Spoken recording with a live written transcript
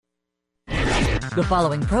The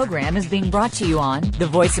following program is being brought to you on the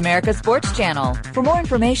Voice America Sports Channel. For more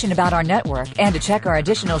information about our network and to check our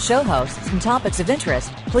additional show hosts and topics of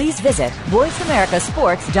interest, please visit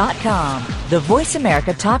voiceamericasports.com. The Voice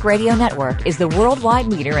America Talk Radio Network is the worldwide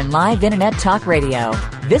leader in live Internet talk radio.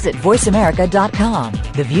 Visit voiceamerica.com.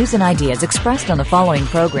 The views and ideas expressed on the following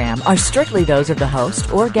program are strictly those of the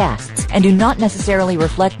host or guests and do not necessarily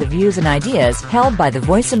reflect the views and ideas held by the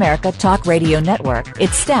Voice America Talk Radio Network,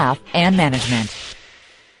 its staff, and management.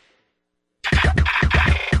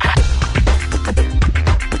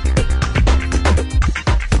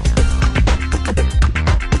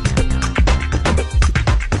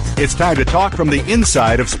 It's time to talk from the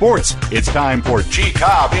inside of sports. It's time for G.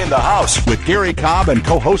 Cobb in the House with Gary Cobb and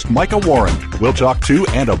co-host Micah Warren. We'll talk to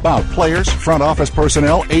and about players, front office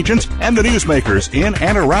personnel, agents, and the newsmakers in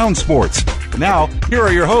and around sports. Now, here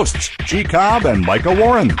are your hosts, G. Cobb and Micah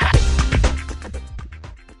Warren.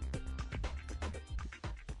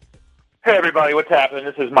 Hey, everybody, what's happening?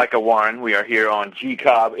 This is Micah Warren. We are here on G.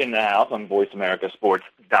 Cobb in the House on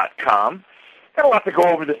VoiceAmericaSports.com. Got a lot to go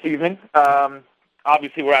over this evening.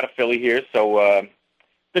 Obviously, we're out of Philly here, so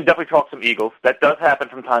can definitely talk some Eagles. That does happen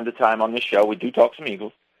from time to time on this show. We do talk some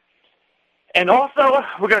Eagles. And also,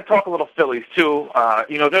 we're going to talk a little Phillies, too. They're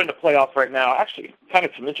in the playoffs right now. Actually, kind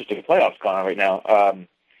of some interesting playoffs going on right now.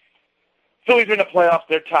 Phillies are in the playoffs.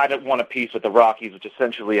 They're tied at 1 apiece with the Rockies, which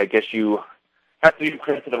essentially, I guess you have to give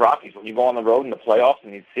credit to the Rockies. When you go on the road in the playoffs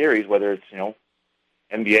in these series, whether it's, NBA,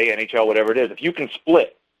 NHL, whatever it is, if you can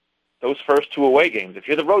split those first 2 away games, if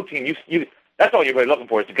you're the road team, you that's all you're really looking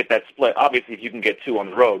for is to get that split. Obviously, if you can get 2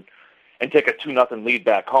 on the road and take a 2-0 lead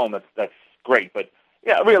back home, that's great. But,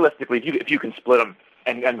 yeah, realistically, if you can split them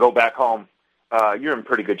and go back home, you're in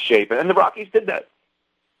pretty good shape. And the Rockies did that.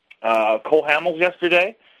 Cole Hamels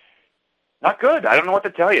yesterday, not good. I don't know what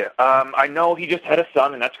to tell you. I know he just had a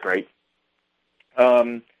son, and that's great.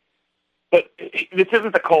 But this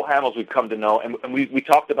isn't the Cole Hamels we've come to know, and we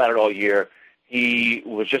talked about it all year. He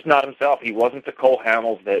was just not himself. He wasn't the Cole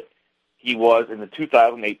Hamels that he was in the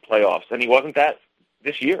 2008 playoffs, and he wasn't that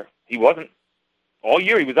this year. He wasn't. All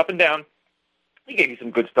year he was up and down. He gave you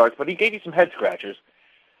some good starts, but he gave you some head-scratchers.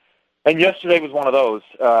 And yesterday was one of those.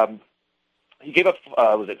 He gave up,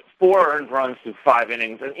 4 earned runs through 5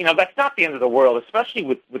 innings. And, that's not the end of the world, especially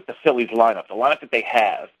with the Phillies lineup, the lineup that they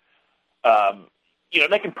have.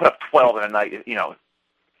 They can put up 12 in a night.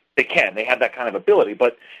 They can. They have that kind of ability.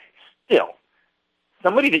 But still,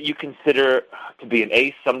 somebody that you consider to be an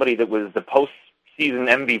ace, somebody that was the postseason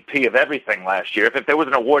MVP of everything last year. If there was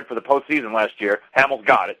an award for the postseason last year, Hamels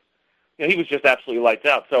got it. He was just absolutely lights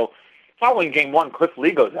out. So following Game 1, Cliff Lee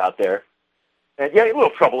goes out there. And, a little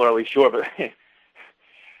trouble early, sure, but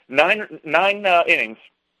 9 innings,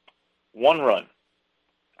 1 run.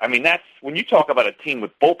 I mean, that's when you talk about a team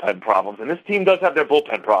with bullpen problems, and this team does have their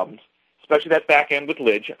bullpen problems, especially that back end with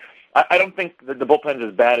Lidge. I don't think that the bullpen's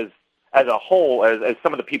as bad as a whole as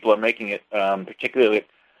some of the people are making it, particularly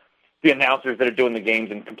the announcers that are doing the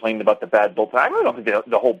games and complaining about the bad bullpen. I really don't think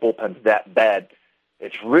the whole bullpen's that bad.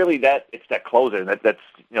 It's really that closer that's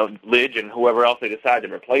Lidge and whoever else they decide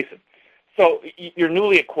to replace him. So your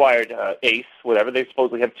newly acquired ace, whatever, they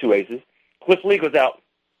supposedly have 2 aces. Cliff Lee goes out,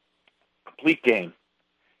 complete game.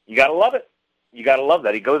 You got to love it. You got to love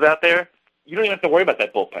that. He goes out there. You don't even have to worry about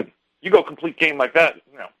that bullpen. You go complete game like that,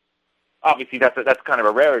 obviously that's kind of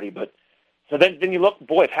a rarity, but so then you look,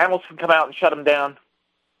 boy, if Hamels can come out and shut him down,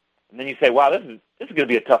 and then you say, wow, this is going to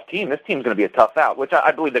be a tough team. This team's going to be a tough out, which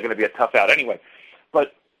I believe they're going to be a tough out anyway.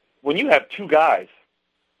 But when you have 2 guys,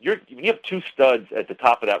 when you have 2 studs at the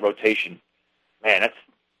top of that rotation, man, that's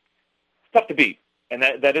tough to beat, and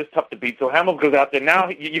that is tough to beat. So Hamels goes out there. Now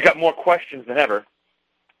you got more questions than ever,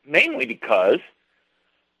 mainly because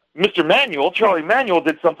Mr. Manuel, Charlie Manuel,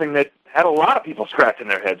 did something that had a lot of people scratching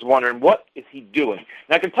their heads, wondering, what is he doing?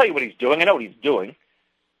 And I can tell you what he's doing. I know what he's doing.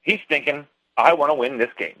 He's thinking, I want to win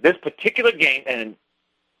this game. This particular game, and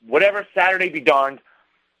whatever Saturday be darned,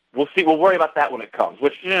 we'll see. We'll worry about that when it comes,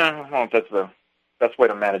 which, I don't know if that's the best way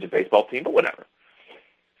to manage a baseball team, but whatever.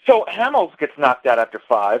 So Hamels gets knocked out after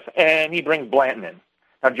 5, and he brings Blanton in.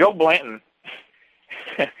 Now, Joe Blanton,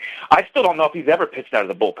 I still don't know if he's ever pitched out of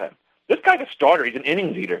the bullpen. This guy's a starter. He's an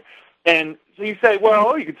innings eater. And so you say,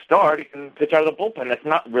 well, you can start. You can pitch out of the bullpen. That's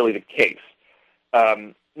not really the case.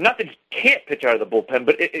 Not that you can't pitch out of the bullpen,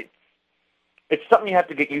 but it's something you have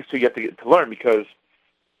to get used to. You have to get to learn because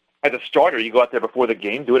as a starter, you go out there before the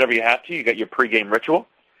game, do whatever you have to. You got your pregame ritual.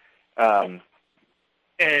 And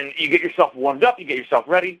you get yourself warmed up. You get yourself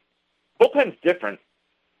ready. Bullpen's different.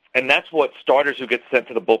 And that's what starters who get sent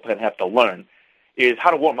to the bullpen have to learn is how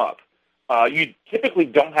to warm up. You typically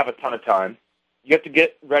don't have a ton of time. You have to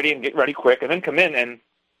get ready and get ready quick and then come in. And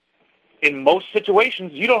in most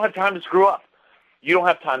situations, you don't have time to screw up. You don't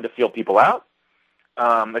have time to feel people out,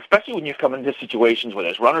 especially when you come into situations where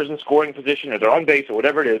there's runners in scoring position or they're on base or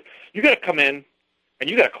whatever it is. You got to come in and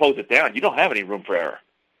you got to close it down. You don't have any room for error.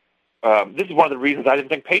 This is one of the reasons I didn't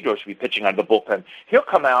think Pedro should be pitching out of the bullpen. He'll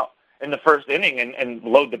come out in the first inning and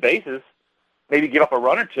load the bases, maybe give up a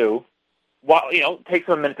run or two, while, it takes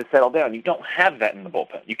him a minute to settle down. You don't have that in the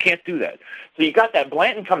bullpen. You can't do that. So you got that.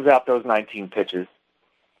 Blanton comes out those 19 pitches,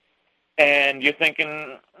 and you're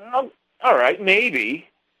thinking, oh, all right, maybe.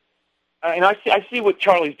 I see what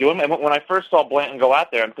Charlie's doing. And when I first saw Blanton go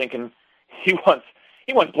out there, I'm thinking he wants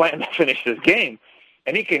Blanton to finish this game.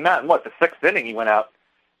 And he came out in, the sixth inning he went out.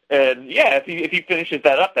 And, yeah, if he finishes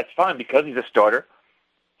that up, that's fine because he's a starter.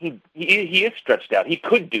 He is stretched out. He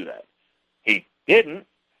could do that. He didn't.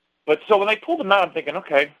 But so when they pulled him out, I'm thinking,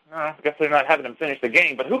 okay, I guess they're not having him finish the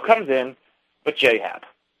game. But who comes in but J. Happ?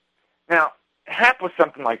 Now, Happ was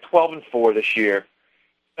something like 12-4 this year.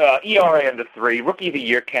 ERA under 3, Rookie of the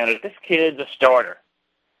Year candidate. This kid's a starter.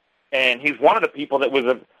 And he's one of the people that was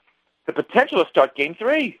the potential to start Game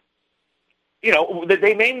 3.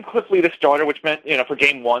 They named Cliff Lee the starter, which meant, for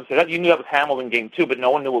Game 1. So you knew that was Hamilton Game 2, but no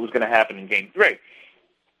one knew what was going to happen in Game 3.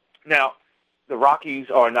 Now, the Rockies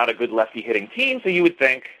are not a good lefty-hitting team, so you would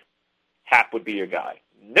think Happ would be your guy.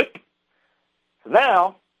 Nope. So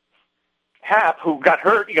now, Happ, who got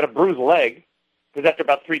hurt, he got a bruised leg, because after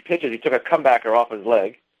about 3 pitches, he took a comebacker off his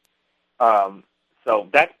leg. So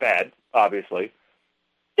that's bad, obviously.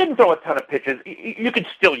 Didn't throw a ton of pitches. You could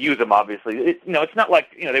still use him, obviously. It's not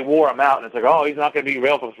like they wore him out and it's like, oh, he's not going to be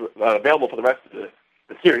available for the rest of the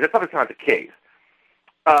series. That's obviously not the case.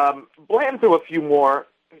 Blanton threw a few more.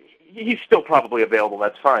 He's still probably available.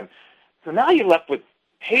 That's fine. So now you're left with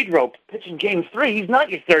Pedro pitching Game 3. He's not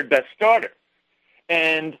your third best starter,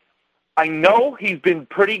 and I know he's been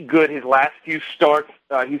pretty good his last few starts.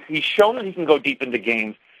 He's shown that he can go deep into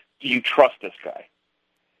games. Do you trust this guy?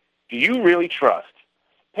 Do you really trust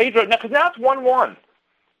Pedro? Now, because now it's 1-1.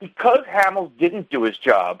 Because Hamels didn't do his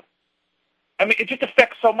job, it just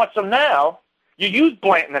affects so much. So now you use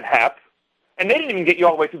Blanton and Happ, and they didn't even get you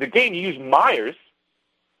all the way through the game. You use Myers.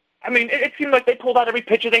 It seemed like they pulled out every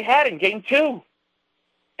pitcher they had in Game 2.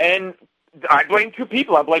 And I blame 2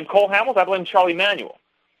 people. I blame Cole Hamels. I blame Charlie Manuel.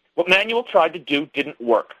 What Manuel tried to do didn't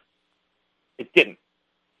work. It didn't.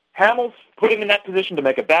 Hamels put him in that position to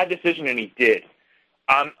make a bad decision, and he did.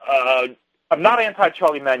 I'm not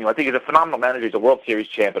anti-Charlie Manuel. I think he's a phenomenal manager. He's a World Series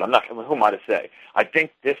champion. Who am I to say? I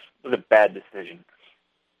think this was a bad decision.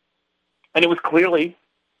 And it was clearly,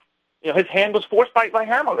 his hand was forced by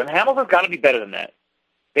Hamels, and Hamels has got to be better than that.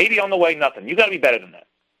 Baby on the way, nothing. You got to be better than that.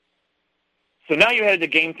 So now you're headed to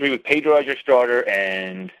Game 3 with Pedro as your starter,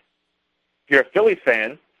 and if you're a Phillies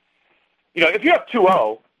fan, if you're up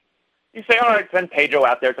 2-0, you say, all right, send Pedro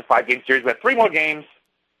out there. It's a 5-game series. We have 3 more games.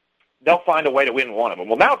 They'll find a way to win one of them.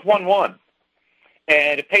 Well, now it's 1-1.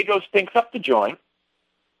 And if Pedro stinks up the joint,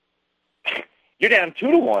 you're down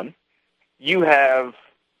 2-1. You have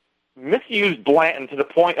misused Blanton to the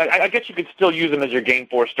point. I guess you could still use him as your Game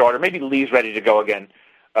 4 starter. Maybe Lee's ready to go again.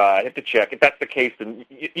 Hit the check. If that's the case, then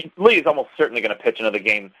Lee is almost certainly going to pitch another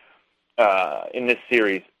game in this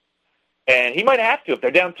series. And he might have to. If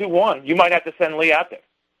they're down 2-1, you might have to send Lee out there.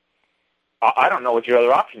 I don't know what your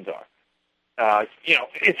other options are.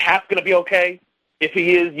 Is Happ going to be okay? If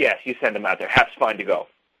he is, yes, you send him out there. Happ's fine to go.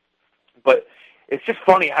 But it's just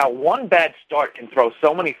funny how one bad start can throw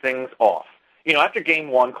so many things off. After Game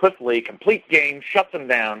 1, Cliff Lee, complete game, shuts him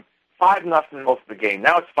down, 5-0 most of the game.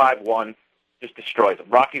 Now it's 5-1, just destroys them.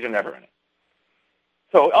 Rockies are never in it.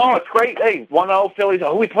 So, it's great. Hey, 1-0 Phillies. Who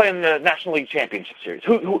are we playing in the National League Championship Series?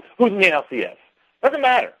 Who's in the NLCS? Doesn't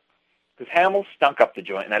matter. Because Hamels stunk up the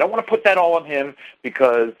joint. And I don't want to put that all on him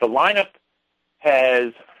because the lineup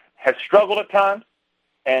has struggled at times,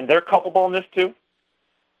 and they're culpable in this too.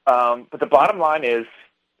 But the bottom line is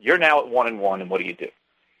you're now at 1-1, and what do you do?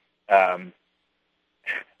 I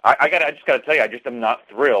just got to tell you, I just am not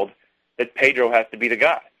thrilled that Pedro has to be the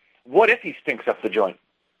guy. What if he stinks up the joint?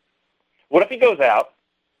 What if he goes out,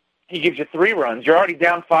 he gives you 3 runs, you're already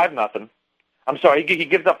down 5-0. I'm sorry, he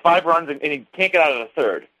gives up 5 runs and he can't get out of the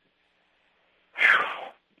third. You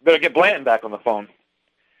better get Blanton back on the phone.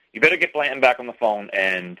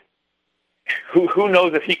 And who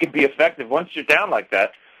knows if he can be effective once you're down like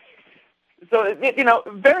that. So,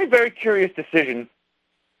 very, very curious decision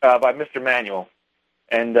by Mr. Manuel.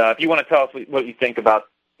 And if you want to tell us what you think about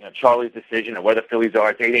Charlie's decision or where the Phillies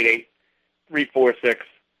are, it's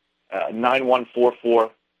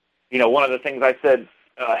 888-346-9144. One of the things I said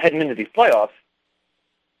heading into these playoffs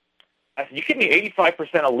I said, you give me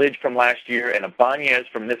 85% of Lidge from last year and Ibanez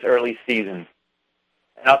from this early season,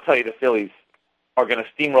 and I'll tell you the Phillies are going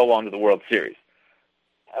to steamroll on to the World Series.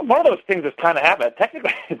 One of those things has kind of happened.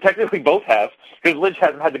 Technically both have, because Lidge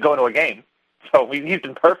hasn't had to go into a game, so he's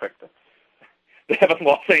been perfect. They haven't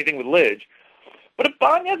lost anything with Lidge. But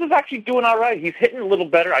Ibanez is actually doing all right. He's hitting a little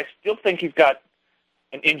better. I still think he's got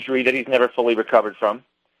an injury that he's never fully recovered from.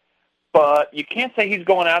 But you can't say he's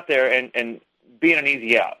going out there and being an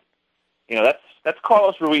easy out. You know, that's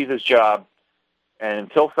Carlos Ruiz's job, and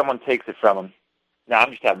until someone takes it from him. Now,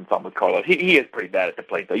 I'm just having fun with Carlos. He is pretty bad at the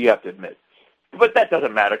plate, though, you have to admit. But that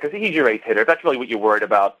doesn't matter because he's your ace hitter. If that's really what you're worried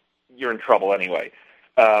about, you're in trouble anyway.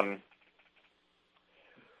 So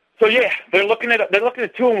yeah, they're looking at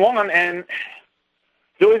 2-1, and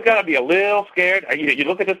Philly's got to be a little scared. You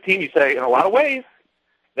look at this team, you say, in a lot of ways,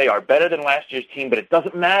 they are better than last year's team, but it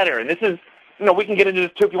doesn't matter. And this is, we can get into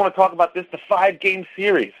this too if you want to talk about this, the 5-game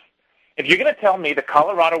series. If you're going to tell me the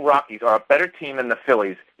Colorado Rockies are a better team than the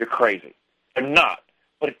Phillies, you're crazy. They're not,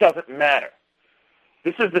 but it doesn't matter.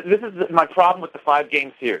 This is my problem with the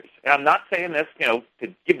 5-game series. And I'm not saying this, to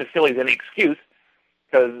give the Phillies any excuse,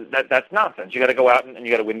 because that's nonsense. You got to go out and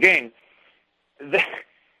you got to win games.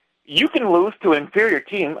 You can lose to an inferior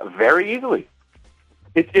team very easily.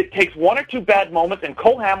 It takes one or two bad moments, and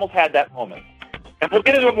Cole Hamels had that moment. And we'll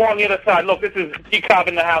get into it more on the other side. Look, this is G. Cobb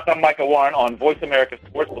in the house. I'm Micah Warren on Voice America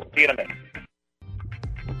Sports. We'll see you in a minute.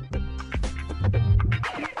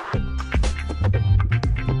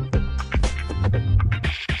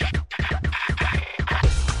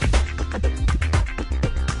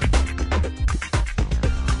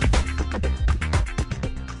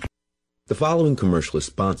 The following commercial is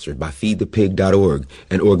sponsored by FeedThePig.org,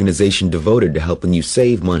 an organization devoted to helping you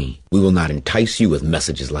save money. We will not entice you with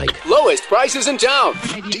messages like lowest prices in town,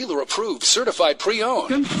 dealer approved, certified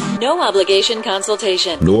pre-owned, no obligation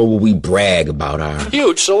consultation, nor will we brag about our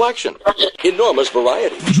huge selection, enormous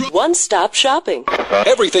variety, one-stop shopping,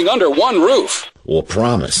 everything under one roof, or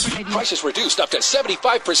promise prices reduced up to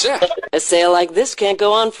 75%. A sale like this can't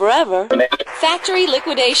go on forever. Factory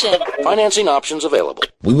liquidation, Financing options available.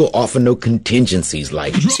 We will offer no contingencies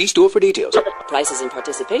like See store for details. prices and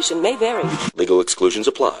participation may vary. Legal exclusions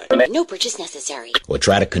apply. No purchase necessary. or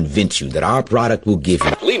try to convince you that our product will give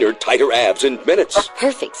you Leaner, tighter abs in minutes.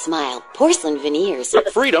 Perfect smile, porcelain veneers.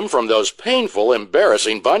 Freedom from those painful,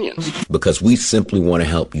 embarrassing bunions. because we simply want to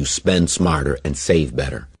help you spend smarter and save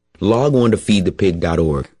better. Log on to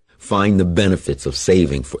feedthepig.org. Find the benefits of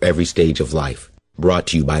saving for every stage of life. Brought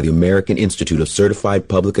to you by the American Institute of Certified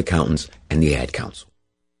Public Accountants and the Ad Council.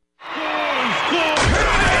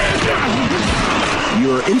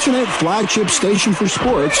 Your internet flagship station for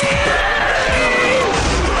sports.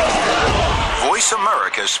 Voice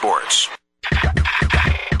America Sports.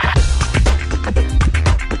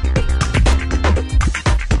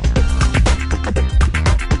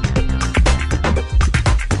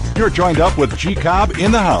 You're joined up with G. Cobb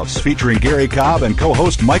in the House, featuring Gary Cobb and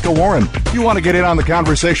co-host Micah Warren. You want to get in on the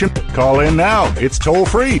conversation? Call in now. It's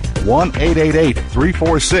toll-free.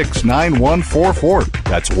 1-888-346-9144.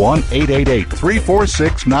 That's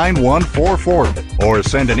 1-888-346-9144. Or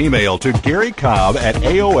send an email to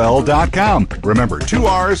GaryCobb@AOL.com. Remember, 2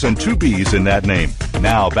 R's and 2 B's in that name.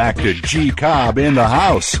 Now back to G. Cobb in the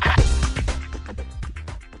House.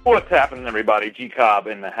 What's happening, everybody? G. Cobb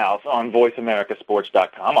in the house on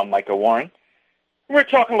VoiceAmericaSports.com. I'm Micah Warren. We're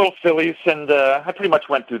talking a little Phillies, and I pretty much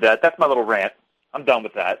went through that. That's my little rant. I'm done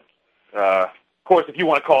with that. Of course, if you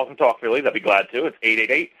want to call us and talk Phillies, I'd be glad to. It's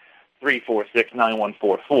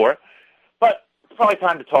 888-346-9144. But it's probably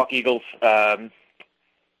time to talk Eagles. They're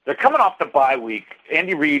coming off the bye week.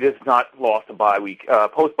 Andy Reid has not lost a bye week,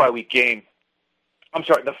 post-bye week game. I'm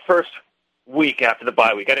sorry, the first week after the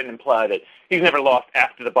bye week. I didn't imply that he's never lost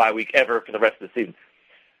after the bye week ever for the rest of the season.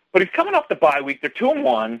 But he's coming off the bye week. They're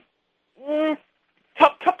 2-1.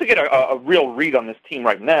 Tough to get a real read on this team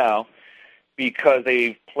right now because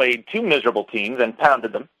they've played two miserable teams and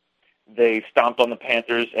pounded them. They stomped on the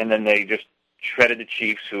Panthers, and then they just shredded the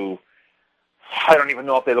Chiefs, who I don't even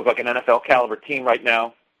know if they look like an NFL-caliber team right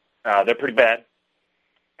now. They're pretty bad.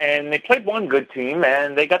 And they played one good team,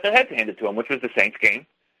 and they got their heads handed to them, which was the Saints game.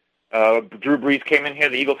 Drew Brees came in here.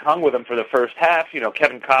 The Eagles hung with him for the first half.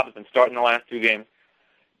 Kevin Cobb has been starting the last two games.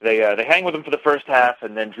 They hang with him for the first half,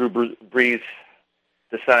 and then Drew Brees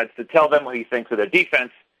decides to tell them what he thinks of their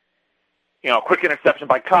defense. A quick interception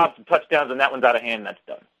by Cobb, some touchdowns, and that one's out of hand, and that's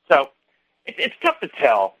done. So it's tough to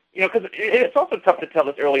tell, because it's also tough to tell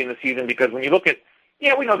this early in the season because when you look at,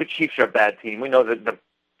 we know the Chiefs are a bad team. We know that the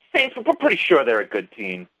Saints, we're pretty sure they're a good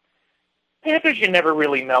team. Panthers, you never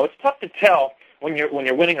really know. It's tough to tell when you're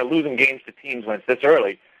winning or losing games to teams when it's this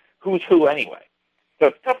early. who's who anyway. So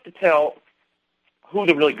it's tough to tell who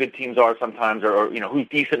the really good teams are sometimes, or who's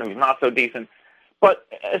decent and who's not so decent. But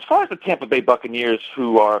as far as the Tampa Bay Buccaneers,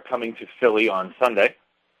 who are coming to Philly on Sunday,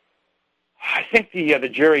 I think the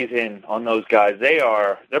jury's in on those guys.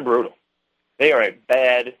 They're brutal. They are a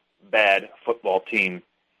bad football team,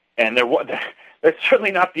 and they're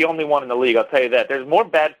certainly not the only one in the league. I'll tell you that. There's more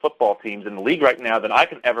bad football teams in the league right now than I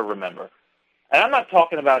can ever remember. And I'm not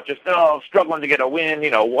talking about just struggling to get a win,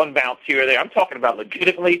 one bounce here or there. I'm talking about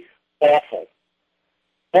legitimately awful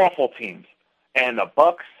teams, and the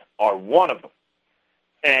Bucs are one of them.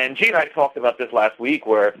 And Gene and I talked about this last week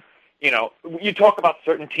where, you talk about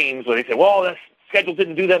certain teams where they say, well, the schedule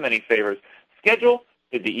didn't do them any favors. Schedule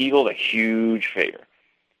did the Eagles a huge favor.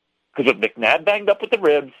 Because with McNabb banged up with the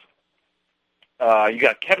ribs, you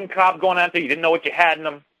got Kevin Cobb going out there, you didn't know what you had in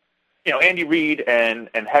him. Andy Reid and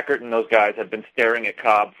Heckert and those guys have been staring at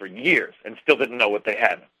Cobb for years and still didn't know what they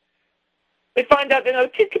had in him. They find out,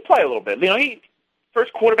 the kid could play a little bit. He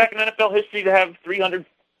first quarterback in NFL history to have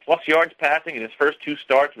 300-plus yards passing in his first 2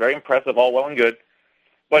 starts. Very impressive, all well and good.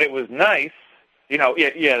 But it was nice.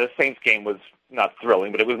 The Saints game was not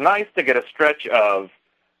thrilling, but it was nice to get a stretch of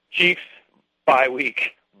Chiefs, bye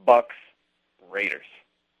week, Bucs, Raiders.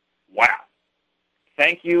 Wow.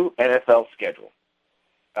 Thank you, NFL schedule.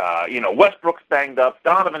 Westbrook's banged up,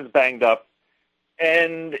 Donovan's banged up,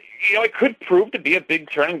 and, it could prove to be a big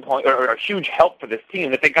turning point or a huge help for this team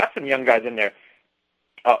that they got some young guys in there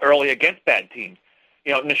early against bad teams.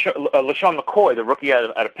 LaShawn McCoy, the rookie out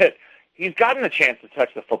of Pitt, he's gotten a chance to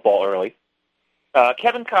touch the football early.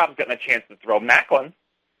 Kevin Cobb's gotten a chance to throw. Macklin,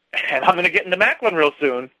 and I'm going to get into Macklin real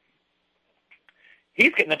soon,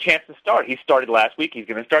 he's getting a chance to start. He started last week. He's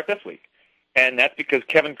going to start this week. And that's because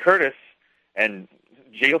Kevin Curtis, and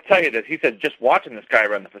Jay will tell you this, he said just watching this guy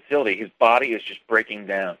around the facility, his body is just breaking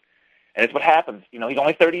down. And it's what happens. He's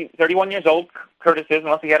only 31 years old, Curtis is,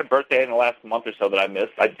 unless he had a birthday in the last month or so that I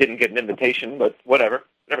missed. I didn't get an invitation, but whatever.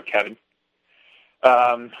 Whatever, Kevin.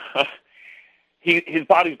 His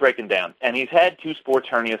body's breaking down, and he's had 2 sports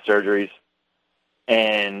hernia surgeries,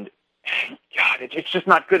 and God, it's just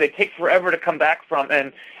not good. They take forever to come back from,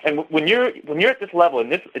 and when you're at this level in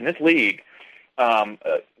this league,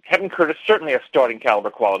 Kevin Curtis, certainly a starting caliber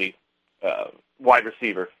quality wide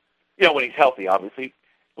receiver. When he's healthy, obviously,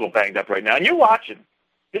 a little banged up right now. And you're watching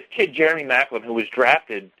this kid, Jeremy Macklin, who was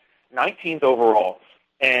drafted 19th overall.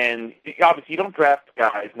 And obviously, you don't draft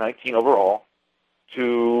guys 19 overall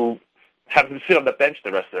to have them sit on the bench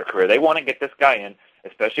the rest of their career. They want to get this guy in,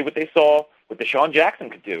 especially what they saw what Deshaun Jackson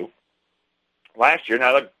could do last year.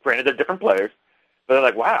 Now, granted, they're different players, but they're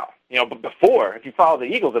like, wow. But before, if you follow the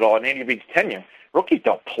Eagles at all in Andy Reid's tenure, rookies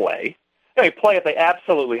don't play. They play if they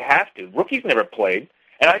absolutely have to. Rookies never played.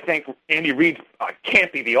 And I think Andy Reid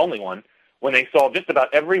can't be the only one when they saw just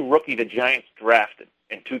about every rookie the Giants drafted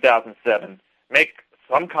in 2007 make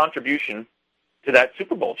some contribution to that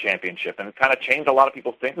Super Bowl championship, and it kind of changed a lot of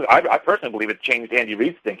people's thinking. I personally believe it changed Andy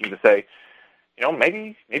Reid's thinking to say,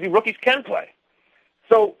 maybe rookies can play.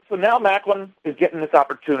 So now Macklin is getting this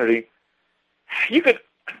opportunity. You could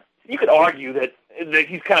argue that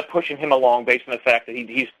he's kind of pushing him along based on the fact that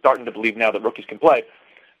he's starting to believe now that rookies can play.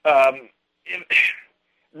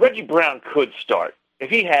 Reggie Brown could start if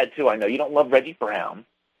he had to. I know you don't love Reggie Brown.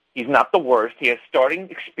 He's not the worst. He has starting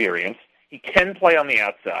experience. He can play on the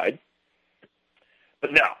outside.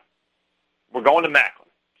 But no, we're going to Macklin.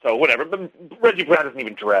 So whatever. But Reggie Brown doesn't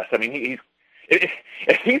even dress. I mean,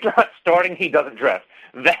 if he's not starting, he doesn't dress.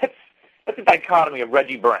 That's the dichotomy of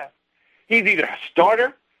Reggie Brown. He's either a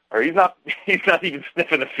starter or he's not even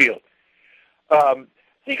sniffing the field. So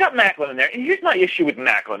you got Macklin in there. And here's my issue with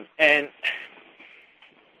Macklin. And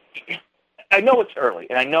I know it's early,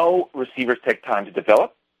 and I know receivers take time to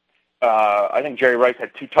develop. I think Jerry Rice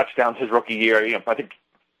had 2 touchdowns his rookie year. I think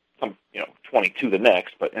 22 the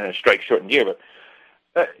next, but in a strike-shortened year.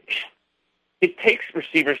 But it takes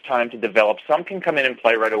receivers time to develop. Some can come in and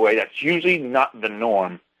play right away. That's usually not the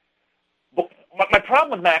norm. But my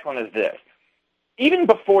problem with Macklin is this. Even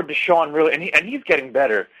before Deshaun really, and he's getting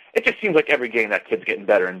better, it just seems like every game that kid's getting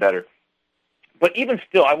better and better. But even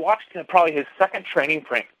still, I watched probably his second training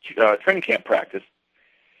camp practice,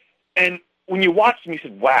 and when you watched him, you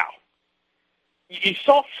said, wow. You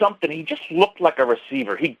saw something. He just looked like a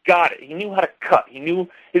receiver. He got it. He knew how to cut. He knew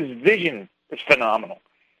his vision is phenomenal.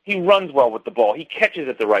 He runs well with the ball. He catches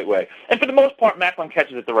it the right way. And for the most part, Macklin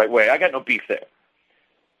catches it the right way. I got no beef there.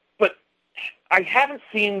 But I haven't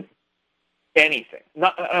seen anything.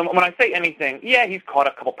 When I say anything, yeah, he's caught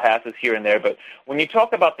a couple passes here and there, but when you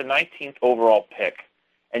talk about the 19th overall pick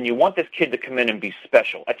and you want this kid to come in and be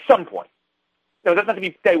special at some point, it doesn't have to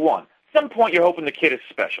be day one, some point you're hoping the kid is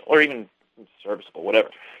special or even serviceable, whatever.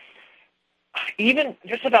 Even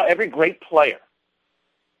just about every great player,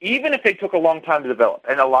 even if they took a long time to develop,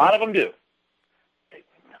 and a lot of them do,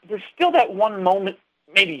 there's still that one moment,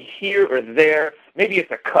 maybe here or there. Maybe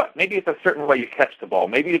it's a cut. Maybe it's a certain way you catch the ball.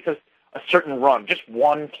 Maybe it's a certain run, just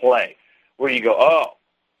one play where you go, oh,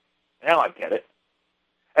 now I get it.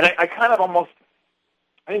 And I kind of almost,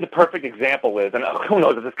 I think the perfect example is, and who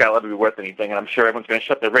knows if this guy will ever be worth anything, and I'm sure everyone's going to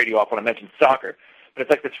shut their radio off when I mention soccer, but it's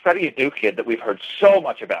like this Freddie Adu kid that we've heard so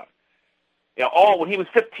much about. You know, oh, when he was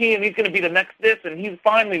 15, he's going to be the next this, and he's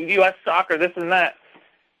finally U.S. soccer, this and that.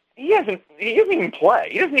 He doesn't even play.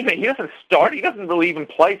 He doesn't start. He doesn't really even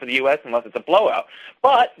play for the U.S. unless it's a blowout.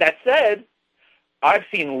 But that said, I've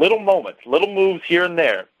seen little moments, little moves here and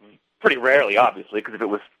there, pretty rarely, obviously, because if it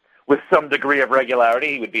was with some degree of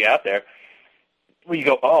regularity, he would be out there, where you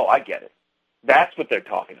go, oh, I get it. That's what they're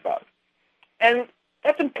talking about. And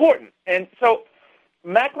that's important. And so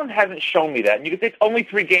Macklin hasn't shown me that. And you can say it's only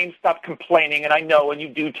 3 games, stop complaining, and I know, and you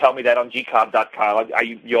do tell me that on gcobb.com.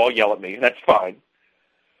 You all yell at me, and that's fine.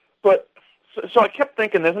 But so I kept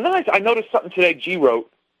thinking this, and then I noticed something today G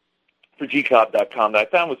wrote for gcobb.com that I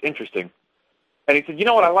found was interesting. And he said, you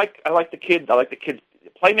know what, I like the kid. I like the kid's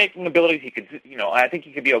playmaking abilities. He could, I think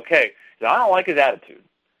he could be okay. He said, I don't like his attitude.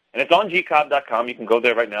 And it's on gcobb.com. You can go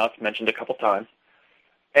there right now. It's mentioned a couple times.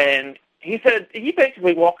 And he said he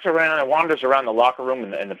basically walks around and wanders around the locker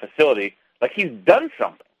room and the facility like he's done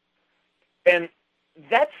something. And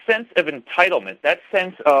that sense of entitlement, that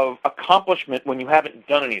sense of accomplishment when you haven't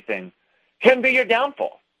done anything, can be your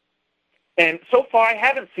downfall. And so far, I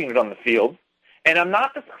haven't seen it on the field. And I'm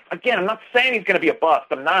not saying he's going to be a bust.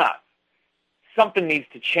 I'm not. Something needs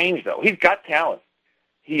to change, though. He's got talent.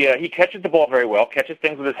 He catches the ball very well, catches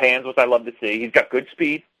things with his hands, which I love to see. He's got good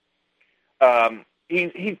speed. To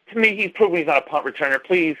me, he's proven he's not a punt returner.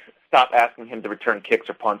 Please stop asking him to return kicks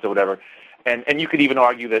or punts or whatever. And you could even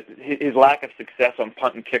argue that his lack of success on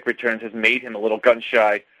punt and kick returns has made him a little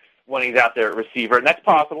gun-shy when he's out there at receiver, and that's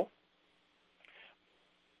possible.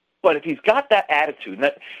 But if he's got that attitude,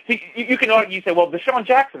 you can argue, you say, well, Deshaun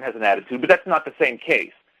Jackson has an attitude, but that's not the same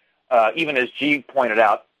case. Even as G pointed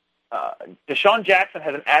out, Deshaun Jackson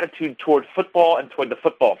has an attitude toward football and toward the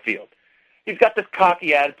football field. He's got this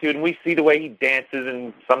cocky attitude, and we see the way he dances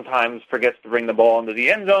and sometimes forgets to bring the ball into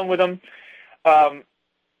the end zone with him.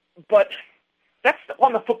 But that's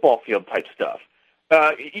on the football field type stuff.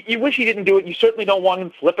 You wish he didn't do it. You certainly don't want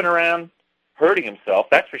him flipping around, hurting himself,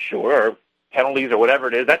 that's for sure, or penalties or whatever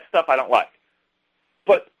it is. That's stuff I don't like.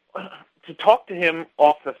 But to talk to him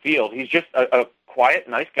off the field, he's just a quiet,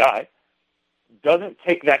 nice guy. Doesn't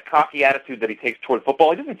take that cocky attitude that he takes toward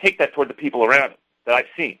football. He doesn't take that toward the people around him that I've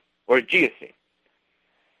seen, or G has seen.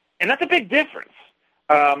 And that's a big difference.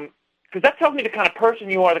 Because that tells me the kind of person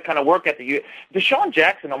you are, the kind of work ethic. Deshaun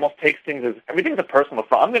Jackson almost takes things as everything's a personal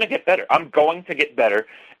affront. I'm going to get better. I'm going to get better,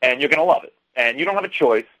 and you're going to love it. And you don't have a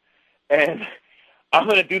choice. And I'm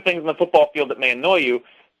going to do things in the football field that may annoy you,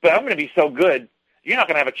 but I'm going to be so good, you're not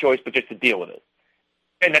going to have a choice but just to deal with it.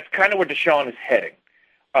 And that's kind of where Deshaun is heading.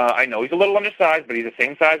 I know he's a little undersized, but he's the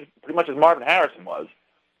same size pretty much as Marvin Harrison was.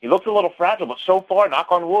 He looks a little fragile, but so far, knock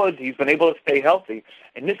on wood, he's been able to stay healthy.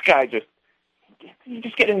 And this guy he's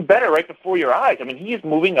just getting better right before your eyes. I mean, he is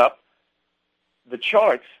moving up the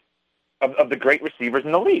charts of the great receivers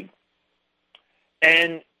in the league.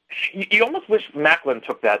 And you almost wish Macklin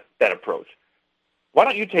took that approach. Why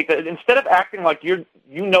don't you take that? Instead of acting like you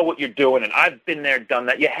know what you're doing and I've been there, done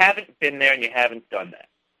that, you haven't been there and you haven't done that.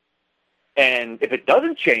 And if it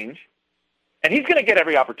doesn't change, and he's going to get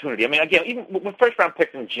every opportunity. I mean, again, even with first-round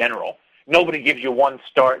picks in general, nobody gives you one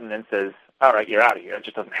start and then says, all right, you're out of here. It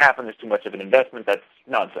just doesn't happen. There's too much of an investment. That's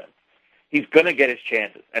nonsense. He's going to get his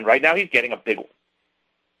chances. And right now he's getting a big one.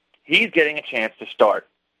 He's getting a chance to start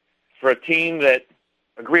for a team that,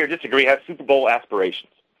 agree or disagree, has Super Bowl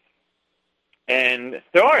aspirations. And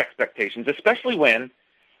there are expectations, especially when,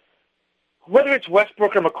 whether it's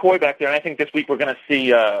Westbrook or McCoy back there, and I think this week we're going to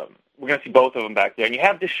see both of them back there, and you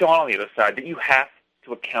have Deshaun on the other side that you have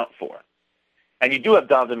to account for. And you do have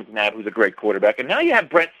Donovan McNabb, who's a great quarterback, and now you have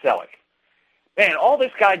Brent Selleck. Man, all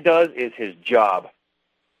this guy does is his job.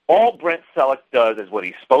 All Brent Selleck does is what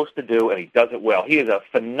he's supposed to do, and he does it well. He is a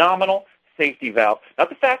phenomenal safety valve. Not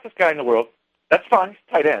the fastest guy in the world. That's fine. He's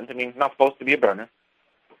tight end. I mean, not supposed to be a burner.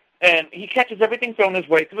 And he catches everything thrown his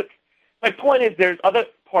way. So my point is there's other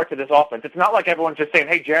parts of this offense. It's not like everyone's just saying,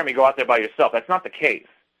 hey, Jeremy, go out there by yourself. That's not the case.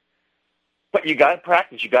 But you got to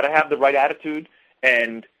practice. You got to have the right attitude.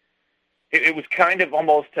 And it was kind of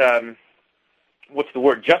almost,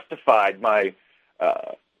 justified my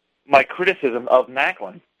criticism of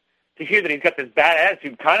Macklin to hear that he's got this bad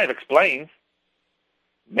attitude kind of explains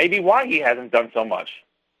maybe why he hasn't done so much,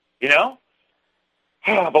 you know?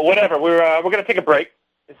 But whatever, we're going to take a break.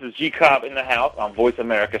 This is G. Cobb in the house on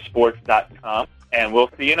VoiceAmericaSports.com, and we'll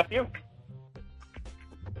see you in a few.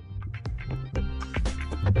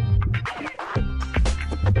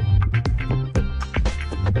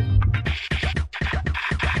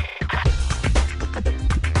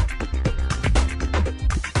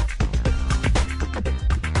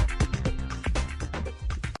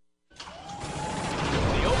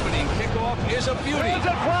 Is a beauty. There's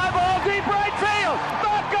a fly ball deep right field.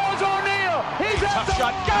 Back goes O'Neill. He's at the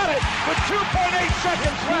shot. Got it with 2.8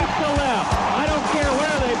 seconds left. Deep to left. I don't care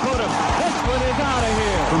where they put him. This one is out of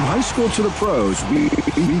here. From high school to the pros, we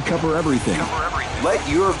cover everything. Let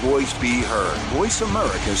your voice be heard. Voice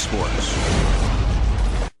America Sports.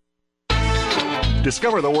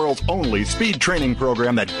 Discover the world's only speed training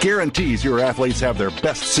program that guarantees your athletes have their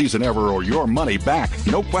best season ever or your money back.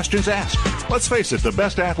 No questions asked. Let's face it, the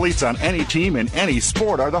best athletes on any team in any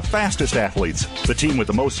sport are the fastest athletes. The team with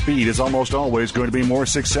the most speed is almost always going to be more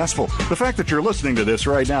successful. The fact that you're listening to this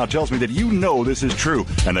right now tells me that you know this is true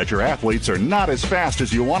and that your athletes are not as fast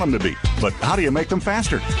as you want them to be. But how do you make them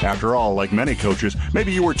faster? After all, like many coaches,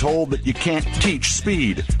 maybe you were told that you can't teach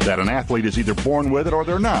speed, that an athlete is either born with it or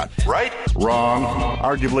they're not. Right? Wrong.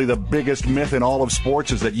 Arguably the biggest myth in all of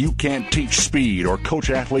sports is that you can't teach speed or coach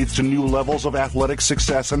athletes to new levels of athletic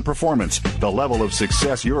success and performance. The level of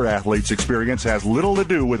success your athletes experience has little to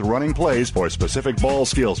do with running plays or specific ball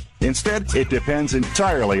skills. Instead, it depends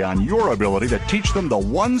entirely on your ability to teach them the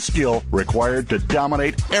one skill required to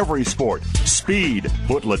dominate every sport: speed.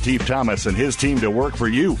 Put Lateef Thomas and his team to work for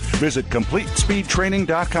you. Visit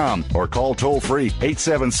CompleteSpeedTraining.com or call toll-free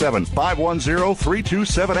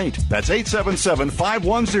 877-510-3278. That's 877-510-FAST.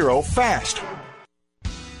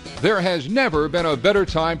 There has never been a better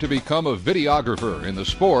time to become a videographer in the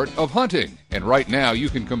sport of hunting. And right now you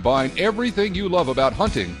can combine everything you love about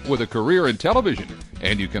hunting with a career in television.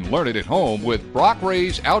 And you can learn it at home with Brock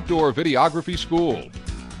Ray's Outdoor Videography School.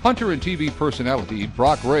 Hunter and TV personality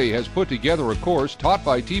Brock Ray has put together a course taught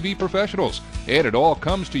by TV professionals. And it all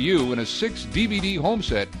comes to you in a 6-DVD home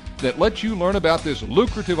set that lets you learn about this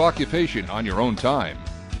lucrative occupation on your own time.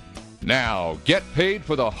 Now, get paid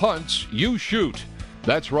for the hunts you shoot.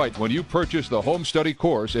 That's right, when you purchase the home study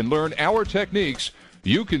course and learn our techniques,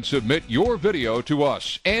 you can submit your video to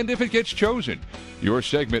us. And if it gets chosen, your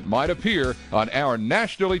segment might appear on our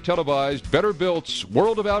nationally televised Better Built's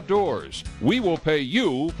World of Outdoors. We will pay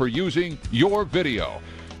you for using your video.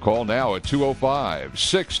 Call now at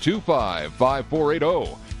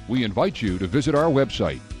 205-625-5480. We invite you to visit our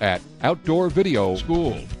website at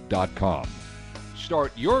outdoorvideoschool.com.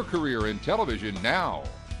 Start your career in television now.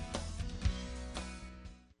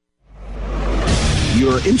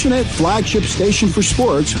 Your internet flagship station for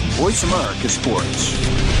sports. Voice America Sports.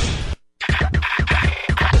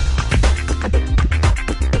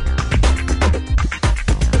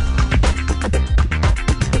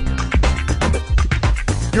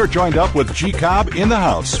 You're joined up with G. Cobb in the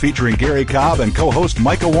House, featuring Gary Cobb and co-host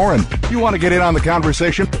Micah Warren. You want to get in on the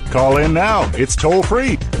conversation? Call in now. It's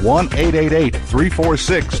toll-free.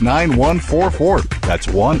 1-888-346-9144. That's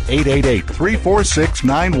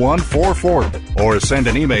 1-888-346-9144. Or send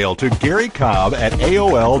an email to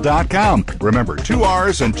GaryCobb@AOL.com. Remember, 2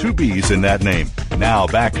 R's and 2 B's in that name. Now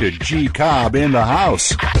back to G. Cobb in the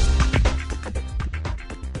House.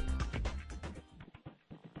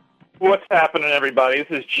 What's happening, everybody?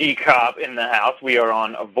 This is G. Cobb in the house. We are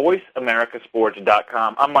on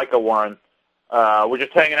VoiceAmericaSports.com. I'm Micah Warren. We're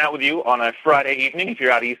just hanging out with you on a Friday evening, if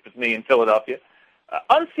you're out east with me in Philadelphia.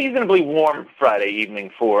 Unseasonably warm Friday evening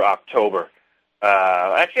for October.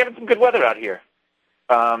 Actually having some good weather out here.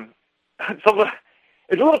 It's a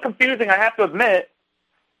little confusing, I have to admit.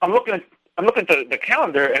 I'm looking at the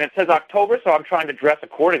calendar, and it says October, so I'm trying to dress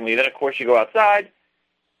accordingly. Then, of course, you go outside,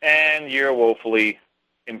 and you're woefully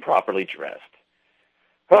improperly dressed.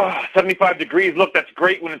 75 degrees. Look, that's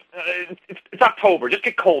great when it's October. Just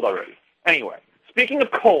get cold already. Anyway, speaking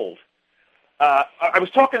of cold, I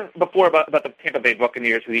was talking before about the Tampa Bay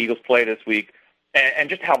Buccaneers, who the Eagles play this week, and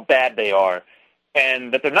just how bad they are,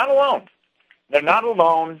 and that they're not alone. They're not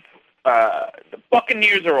alone. The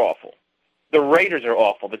Buccaneers are awful. The Raiders are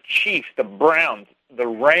awful. The Chiefs, the Browns, the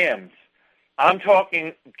Rams. I'm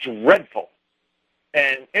talking dreadful.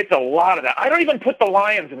 And it's a lot of that. I don't even put the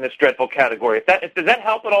Lions in this dreadful category. Does that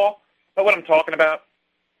help at all? Is that what I'm talking about?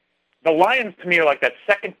 The Lions, to me, are like that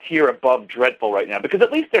second tier above dreadful right now, because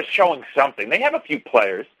at least they're showing something. They have a few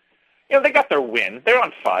players. You know, they got their win. They're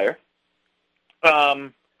on fire.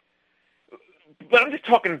 But I'm just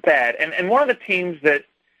talking bad. And one of the teams that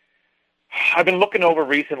I've been looking over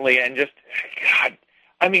recently and just, God,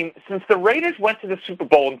 I mean, since the Raiders went to the Super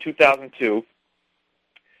Bowl in 2002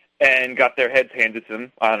 and got their heads handed to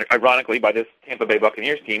them, ironically, by this Tampa Bay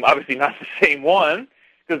Buccaneers team, obviously not the same one,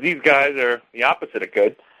 because these guys are the opposite of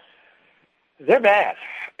good, they're bad.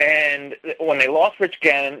 And when they lost Rich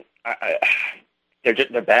Gannon,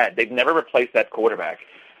 they're bad. They've never replaced that quarterback.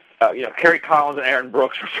 Kerry Collins and Aaron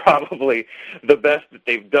Brooks are probably the best that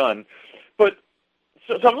they've done. But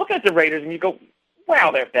so I'm looking at the Raiders, and you go,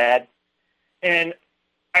 wow, they're bad. And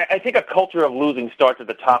I think a culture of losing starts at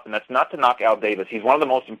the top, and that's not to knock Al Davis. He's one of the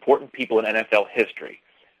most important people in NFL history.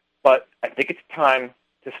 But I think it's time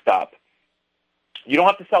to stop. You don't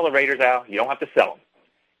have to sell the Raiders, Al. You don't have to sell them.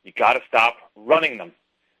 You got to stop running them.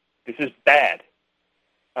 This is bad.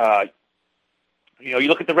 You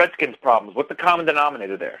look at the Redskins' problems. What's the common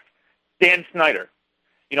denominator there? Dan Snyder.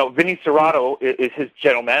 Vinny Serrato is his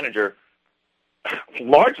general manager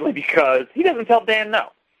largely because he doesn't tell Dan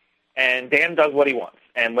no. And Dan does what he wants.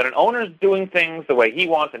 And when an owner's doing things the way he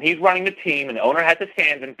wants and he's running the team and the owner has his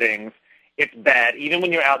hands in things, it's bad, even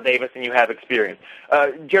when you're Al Davis and you have experience.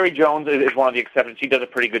 Jerry Jones is one of the exceptions. He does a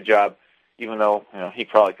pretty good job, even though he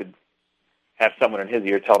probably could have someone in his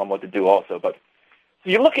ear tell him what to do also. But so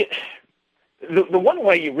you look at the one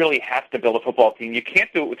way you really have to build a football team, you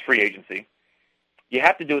can't do it with free agency. You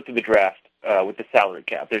have to do it through the draft with the salary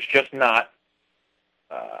cap. There's just not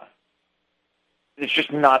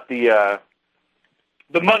the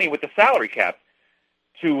money with the salary cap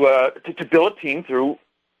to build a team through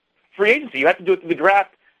free agency. You have to do it through the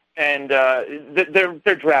draft, and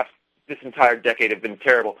their drafts this entire decade have been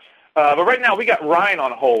terrible. But right now we got Ryan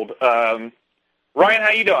on hold. Ryan,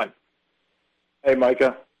 how you doing? Hey,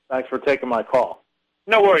 Micah. Thanks for taking my call.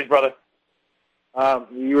 No worries, brother.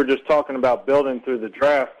 You were just talking about building through the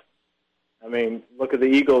draft. I mean, look at the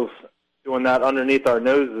Eagles doing that underneath our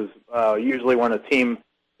noses. Usually when a team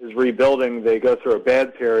is rebuilding, they go through a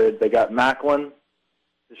bad period. They got Macklin,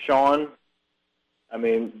 Deshaun. I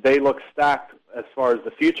mean, they look stacked as far as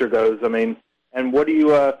the future goes. I mean, and what do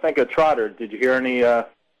you think of Trotter? Did you hear any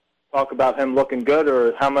talk about him looking good,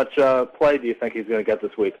 or how much play do you think he's going to get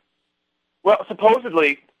this week? Well,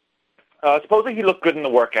 supposedly he looked good in the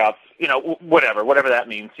workouts, whatever that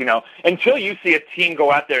means, until you see a team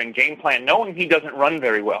go out there and game plan knowing he doesn't run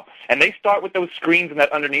very well. And they start with those screens and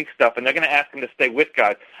that underneath stuff, and they're going to ask him to stay with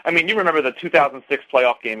guys. I mean, you remember the 2006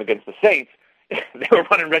 playoff game against the Saints. They were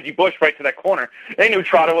running Reggie Bush right to that corner. They knew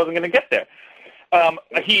Trotter wasn't going to get there.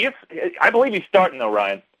 I believe he's starting, though,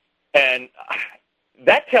 Ryan. And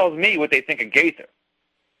that tells me what they think of Gaither.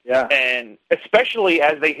 Yeah. And especially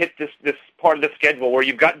as they hit this part of the schedule where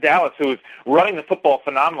you've got Dallas, who's running the football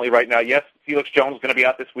phenomenally right now. Yes, Felix Jones is going to be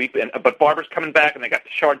out this week, but Barber's coming back, and they got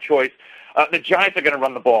Tashard Choice. The Giants are going to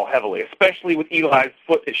run the ball heavily, especially with Eli's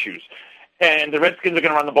foot issues. And the Redskins are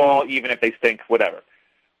going to run the ball even if they stink, whatever.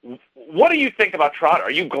 What do you think about Trotter? Are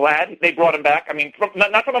you glad they brought him back? I mean,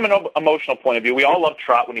 not from an emotional point of view. We all loved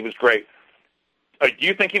Trot when he was great. Do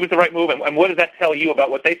you think he was the right move? And what does that tell you about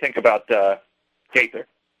what they think about Gaither?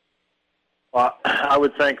 Well, I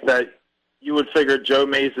would think that you would figure Joe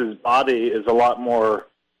Mays' body is a lot more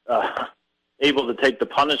able to take the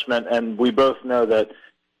punishment, and we both know that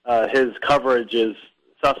his coverage is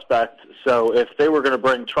suspect. So if they were going to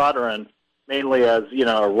bring Trotter in, mainly as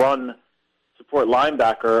a run support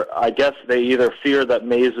linebacker, I guess they either fear that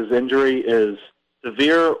Mays' injury is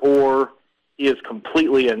severe or he is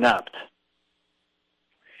completely inept.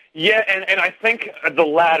 Yeah, and I think the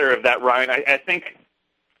latter of that, Ryan. I think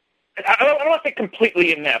I don't want to say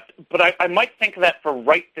completely inept, but I might think that for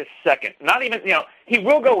right this second. Not even, he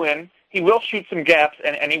will go in, he will shoot some gaps,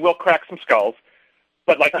 and he will crack some skulls.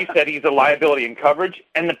 But like you said, he's a liability in coverage.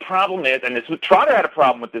 And the problem is, and Trotter had a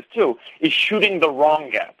problem with this too, is shooting the wrong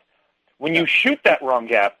gap. When you shoot that wrong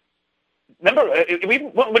gap, remember,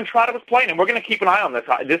 when Trotter was playing, and we're going to keep an eye on this.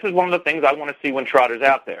 This is one of the things I want to see when Trotter's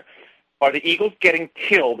out there. Are the Eagles getting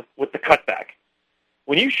killed with the cutback?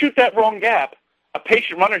 When you shoot that wrong gap, a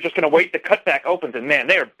patient runner is just going to wait. The cutback opens, and man,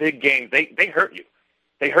 they are big games. They hurt you.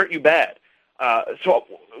 They hurt you bad. So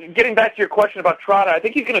getting back to your question about Trotter, I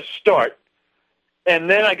think he's going to start, and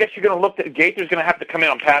then I guess you're going to look at Gaither's going to have to come in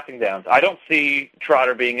on passing downs. I don't see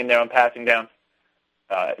Trotter being in there on passing downs.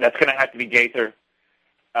 That's going to have to be Gaither.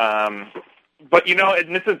 But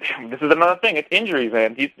and this is another thing. It's injuries,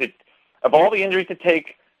 man. Of all the injuries to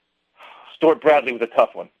take, Stuart Bradley was a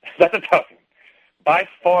tough one. That's a tough one. By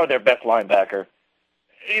far their best linebacker.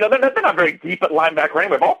 They're not very deep at linebacker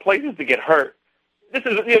anyway. Of all places to get hurt,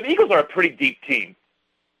 the Eagles are a pretty deep team.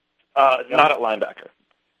 Not at linebacker.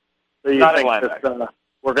 So you think that,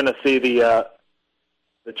 we're going to see the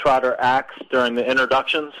Trotter axe during the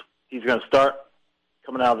introductions? he's going to start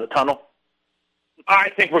coming out of the tunnel? I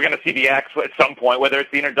think we're going to see the axe at some point, whether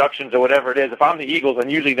it's the introductions or whatever it is. If I'm the Eagles,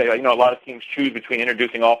 and usually a lot of teams choose between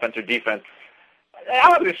introducing offense or defense,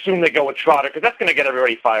 I would assume they go with Trotter because that's going to get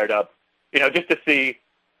everybody fired up. Just to see.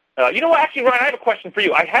 Actually, Ryan, I have a question for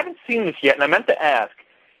you. I haven't seen this yet, and I meant to ask.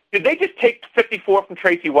 Did they just take 54 from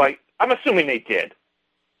Tracy White? I'm assuming they did.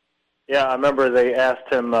 Yeah, I remember they asked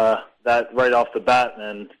him that right off the bat,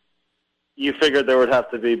 and you figured there would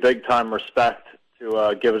have to be big-time respect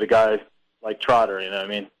to give it a guy like Trotter, you know what I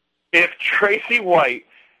mean? If Tracy White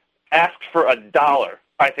asked for $1,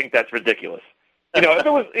 I think that's ridiculous. If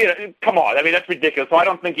it was, come on. I mean, that's ridiculous. So I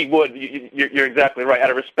don't think he would. You're exactly right. Out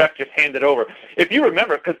of respect, just hand it over. If you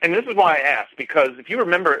remember, and this is why I asked, because if you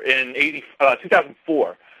remember in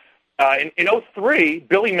 2004, in 2003,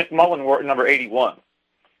 Billy McMullen wore number 81.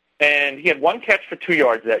 And he had one catch for 2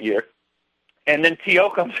 yards that year. And then T.O.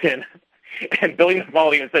 comes in, and Billy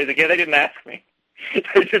McMullen even says, again, they didn't ask me.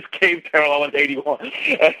 They just gave Terrell Owens 81.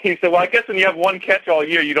 And he said, well, I guess when you have one catch all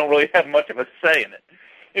year, you don't really have much of a say in it.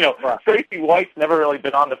 Right. Tracy White's never really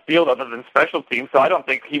been on the field other than special teams, so I don't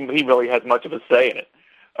think he really has much of a say in it.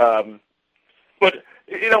 But,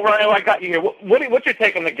 Ryan, I got you here. What's your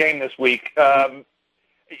take on the game this week?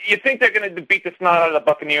 You think they're going to beat the snot out of the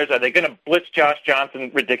Buccaneers? Are they going to blitz Josh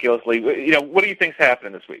Johnson ridiculously? What do you think's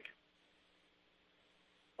happening this week?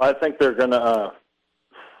 I think they're going to.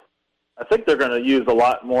 I think they're going to use a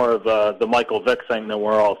lot more of the Michael Vick thing than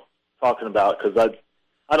we're all talking about, because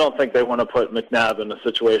I don't think they want to put McNabb in a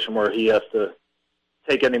situation where he has to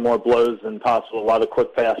take any more blows than possible, a lot of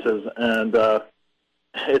quick passes. And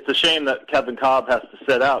it's a shame that Kevin Cobb has to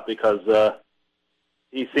sit out because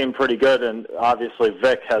he seemed pretty good, and obviously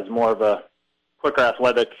Vick has more of a quicker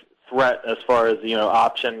athletic threat as far as,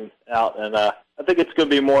 option out. And I think it's going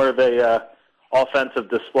to be more of a offensive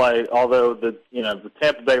display, although the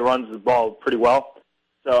Tampa Bay runs the ball pretty well.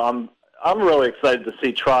 So I'm really excited to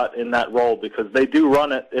see Trot in that role because they do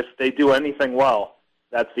run it. If they do anything well,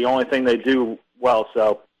 that's the only thing they do well.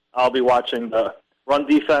 So I'll be watching the run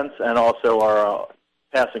defense and also our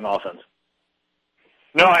passing offense.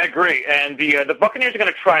 No, I agree. And the Buccaneers are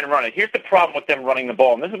going to try and run it. Here's the problem with them running the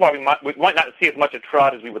ball, and this is why we might not see as much of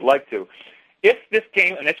Trot as we would like to. If this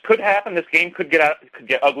game, and this could happen, this game could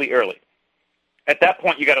get ugly early. At that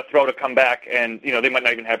point, you got to throw to come back, and they might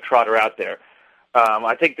not even have Trotter out there.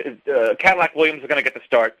 I think Cadillac Williams is going to get the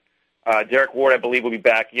start. Derek Ward, I believe, will be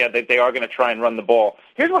back. Yeah, they are going to try and run the ball.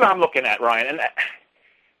 Here's what I'm looking at, Ryan, and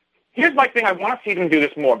here's my thing. I want to see them do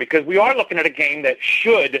this more because we are looking at a game that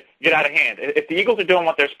should get out of hand. If the Eagles are doing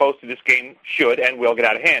what they're supposed to, this game should and will get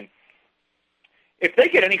out of hand. If they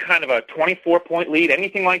get any kind of a 24-point lead,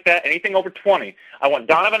 anything like that, anything over 20, I want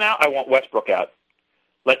Donovan out, I want Westbrook out.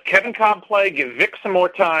 Let Kevin Cobb play, give Vic some more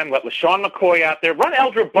time, let LaShawn McCoy out there, run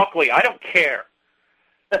Eldred Buckley, I don't care.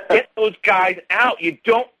 Get those guys out. You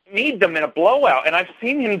don't need them in a blowout, and I've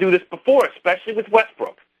seen him do this before, especially with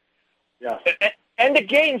Westbrook. Yeah. And the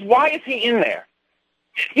games, why is he in there?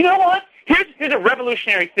 You know what? Here's a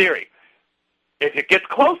revolutionary theory. If it gets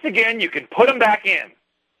close again, you can put him back in.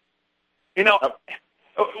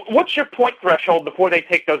 What's your point threshold before they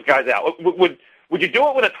take those guys out? Would you do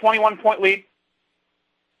it with a 21-point lead?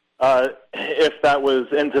 If that was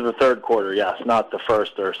into the third quarter, yes, not the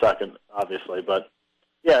first or second, obviously. But,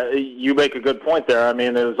 yeah, you make a good point there. I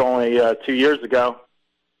mean, it was only 2 years ago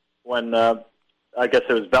when I guess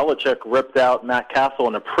it was Belichick ripped out Matt Castle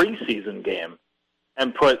in a preseason game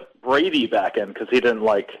and put Brady back in because he didn't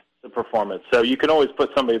like the performance. So you can always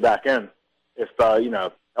put somebody back in. If,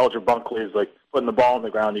 Eldred Bunkley is, putting the ball on the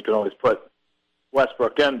ground, you can always put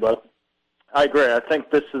Westbrook in. But I agree. I think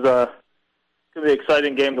this is going to be an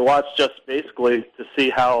exciting game to watch just basically to see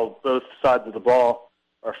how both sides of the ball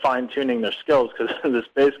are fine-tuning their skills because this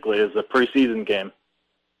basically is a preseason game.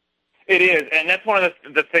 It is, and that's one of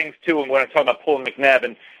the things, too, when I'm talking about pulling McNabb.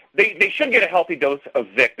 And they should get a healthy dose of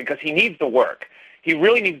Vic because he needs the work. He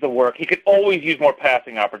really needs the work. He could always use more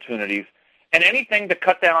passing opportunities. And anything to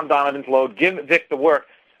cut down Donovan's load, give Vic the work.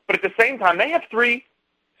 But at the same time, they have 3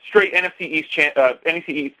 straight NFC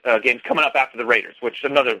East games coming up after the Raiders, which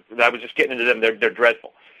I was just getting into them. They're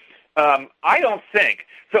dreadful. I don't think.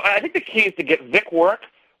 So I think the key is to get Vic work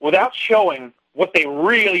without showing what they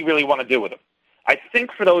really, really want to do with him. I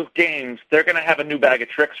think for those games, they're going to have a new bag of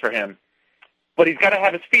tricks for him. But he's got to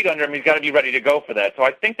have his feet under him. He's got to be ready to go for that. So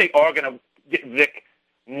I think they are going to get Vic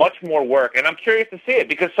much more work. And I'm curious to see it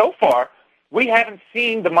because so far we haven't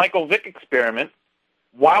seen the Michael Vick experiment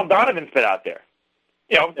while Donovan's been out there.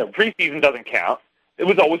 Preseason doesn't count. It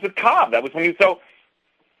was always with Cobb. That was when so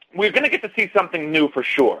we're going to get to see something new for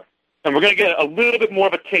sure. And we're going to get a little bit more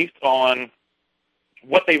of a taste on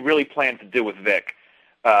what they really plan to do with Vic,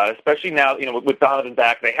 especially now, with Donovan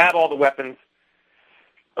back. They have all the weapons,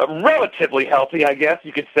 relatively healthy, I guess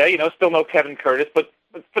you could say. Still no Kevin Curtis, but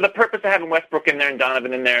for the purpose of having Westbrook in there and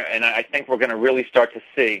Donovan in there, and I think we're going to really start to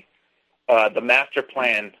see the master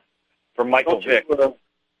plan for Michael Vick.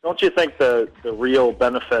 Don't you think the real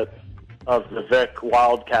benefit of the Vic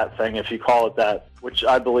Wildcat thing, if you call it that, which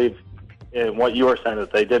I believe in what you were saying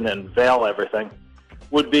that they didn't unveil everything,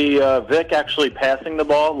 would be Vic actually passing the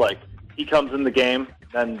ball? Like, he comes in the game,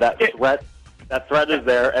 then that threat is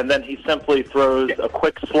there, and then he simply throws a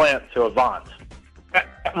quick slant to Avant.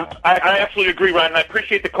 I absolutely agree, Ryan. I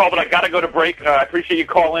appreciate the call, but I got to go to break. I appreciate you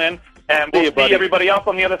calling in, and we'll see everybody else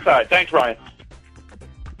on the other side. Thanks, Ryan.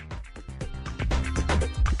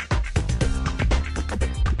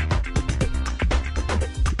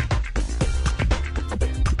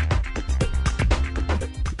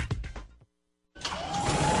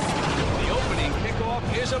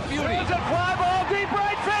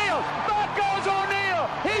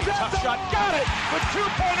 Got it with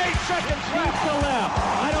 2.8 seconds left to left.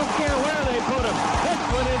 I don't care where they put him. This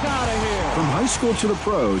one is out of here. From high school to the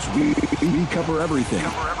pros, we cover everything.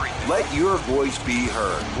 Let your voice be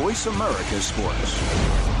heard. Voice America Sports.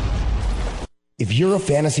 If you're a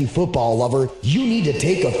fantasy football lover, you need to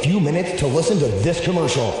take a few minutes to listen to this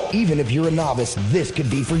commercial. Even if you're a novice, this could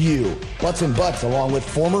be for you. Butts and Butts, along with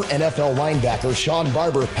former NFL linebacker Sean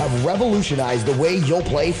Barber, have revolutionized the way you'll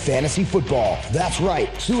play fantasy football. That's right,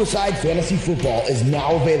 Suicide Fantasy Football is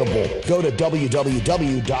now available. Go to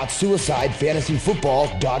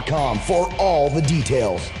www.suicidefantasyfootball.com for all the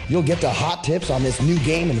details. You'll get the hot tips on this new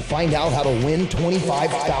game and find out how to win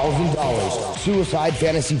 $25,000. Suicide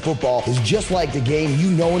Fantasy Football is just like the game you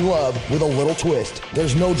know and love with a little twist.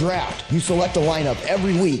 There's no draft. You select a lineup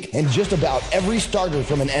every week, and just about every starter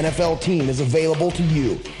from an NFL team is available to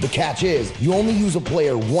you. The catch is, you only use a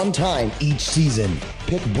player one time each season.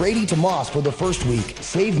 Pick Brady to Moss for the first week.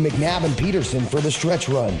 Save McNabb and Peterson for the stretch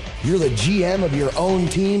run. You're the GM of your own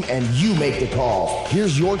team, and you make the call.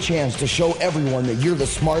 Here's your chance to show everyone that you're the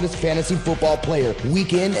smartest fantasy football player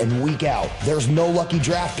week in and week out. There's no lucky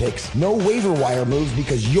draft picks, no waiver wire moves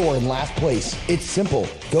because you're in last place. It's simple.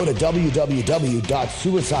 Go to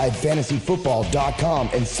www.suicidefantasyfootball.com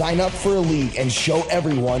and sign up for a league and show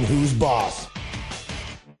everyone who's boss.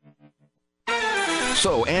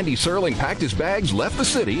 So Andy Serling packed his bags, left the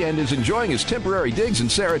city, and is enjoying his temporary digs in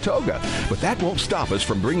Saratoga. But that won't stop us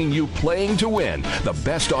from bringing you Playing to Win, the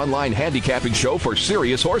best online handicapping show for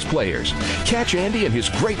serious horse players. Catch Andy and his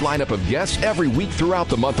great lineup of guests every week throughout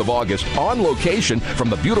the month of August on location from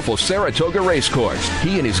the beautiful Saratoga Racecourse.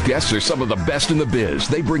 He and his guests are some of the best in the biz.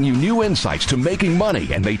 They bring you new insights to making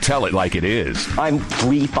money, and they tell it like it is. I'm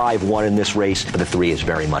 3-5-1 in this race, but the 3 is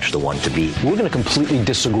very much the one to beat. We're going to completely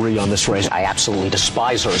disagree on this race. I absolutely despise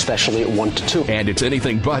her, especially at 1-2. And it's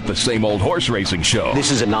anything but the same old horse racing show. This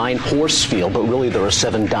is a 9-horse field, but really there are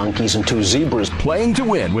 7 donkeys and 2 zebras. Playing to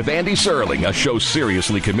Win with Andy Serling, a show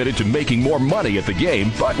seriously committed to making more money at the game,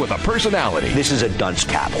 but with a personality. This is a dunce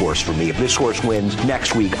cap horse for me. If this horse wins,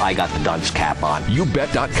 next week I got the dunce cap on.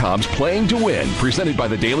 YouBet.com's Playing to Win, presented by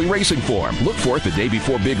the Daily Racing Form. Look for it the day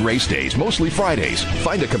before big race days, mostly Fridays.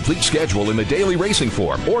 Find a complete schedule in the Daily Racing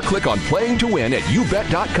Form or click on Playing to Win at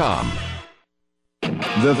YouBet.com.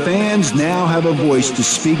 The fans now have a voice to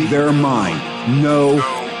speak their mind. No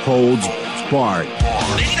holds barred.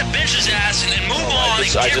 They need to bench his ass and move on.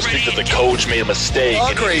 I just think that the coach made a mistake.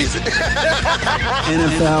 Oh, crazy.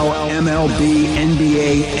 NFL, MLB,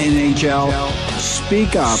 NBA, NHL.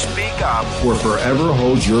 Speak up. Speak up. Or forever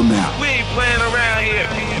hold your mouth. We ain't playing around here.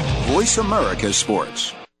 Voice America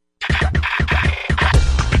Sports.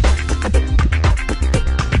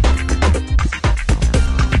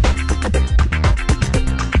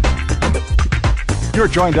 You're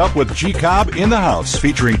joined up with G. Cobb in the House,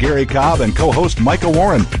 featuring Gary Cobb and co-host Micah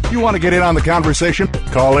Warren. You want to get in on the conversation?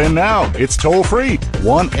 Call in now. It's toll-free.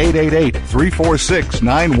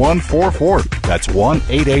 1-888-346-9144. That's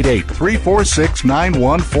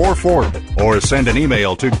 1-888-346-9144. Or send an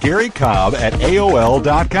email to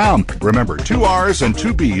GaryCobb@AOL.com. Remember, 2 R's and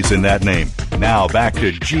 2 B's in that name. Now back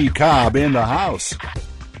to G. Cobb in the House.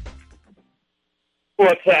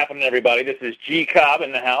 What's happening, everybody? This is G. Cobb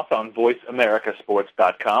in the house on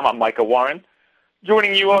VoiceAmericaSports.com. I'm Micah Warren,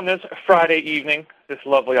 joining you on this Friday evening, this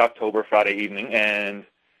lovely October Friday evening. And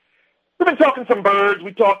we've been talking some birds.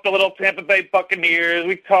 We talked a little Tampa Bay Buccaneers.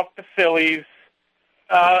 We talked the Phillies.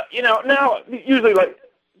 Now, usually like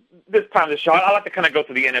this time of the show, I like to kind of go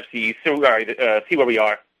to the NFC East, see where we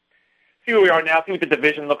are. See where we are now, see what the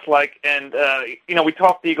division looks like. And, we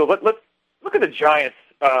talked the Eagles. Let's look at the Giants.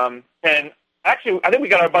 And actually, I think we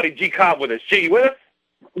got our buddy G. Cobb with us. G, you with us?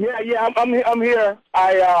 Yeah, I'm here.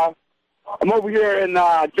 I'm over here in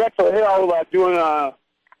Drexel Hill doing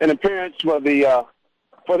an appearance for the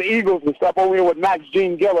Eagles and stuff over here with Max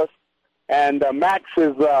Gene Gillis, and Max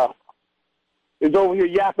is over here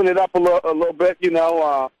yapping it up a little bit. You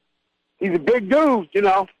know, he's a big dude. You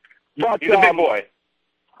know, but he's a big boy.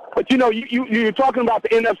 But you know, you're talking about the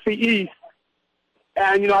NFC East,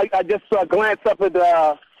 and you know, I just glanced up at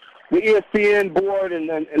the ESPN board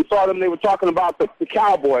and saw them. They were talking about the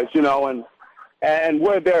Cowboys, you know, and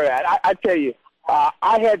where they're at. I tell you,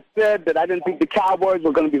 I had said that I didn't think the Cowboys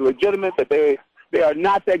were going to be legitimate, that they are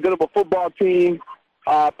not that good of a football team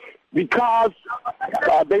because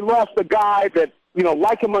they lost a guy that, you know,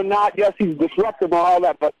 like him or not, yes, he's disruptive and all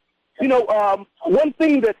that. But, you know, one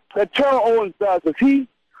thing that Terrell Owens does is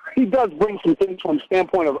he does bring some things from the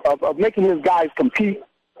standpoint of making his guys compete.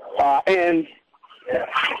 And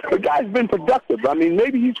the guy's been productive. I mean,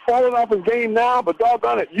 maybe he's falling off his game now, but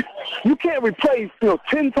doggone it, you can't replace, you know,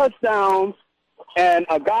 10 touchdowns and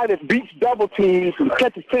a guy that beats double teams and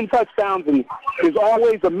catches 10 touchdowns and is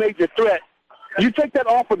always a major threat. You take that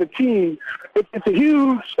off of the team, it's a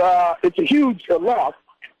huge loss,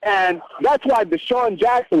 and that's why Deshaun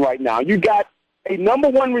Jackson right now, you got a number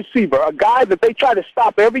one receiver, a guy that they try to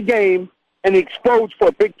stop every game and he explodes for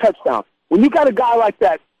a big touchdown. When you got a guy like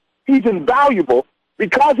that, he's invaluable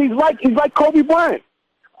because he's like Kobe Bryant.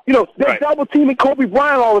 You know, they're double teaming Kobe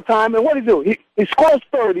Bryant all the time, and what does he do? He scores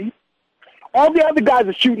 30. All the other guys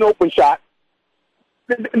are shooting open shots.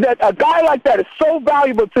 That a guy like that is so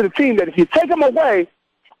valuable to the team that if you take him away,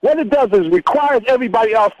 what it does is requires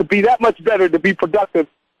everybody else to be that much better to be productive.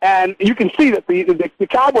 And you can see that the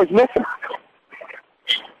Cowboys miss him.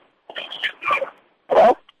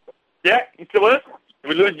 Hello? Yeah, you still with us?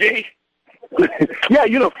 We lose G? Yeah,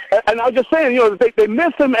 you know, and I was just saying, you know, they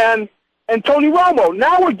miss him and Tony Romo.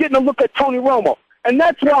 Now we're getting a look at Tony Romo. And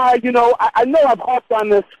that's why, you know, I know I've harped on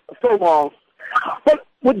this so long, but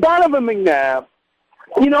with Donovan McNabb,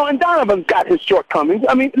 you know, and Donovan's got his shortcomings.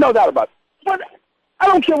 I mean, no doubt about it. But I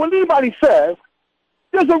don't care what anybody says.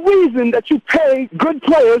 There's a reason that you pay good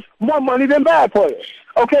players more money than bad players.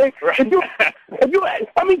 Okay? Right. If you,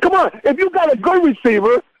 I mean, come on. If you got a good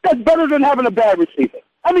receiver, that's better than having a bad receiver.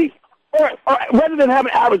 I mean, or rather than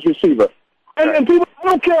having an average receiver. And people, I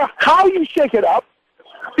don't care how you shake it up.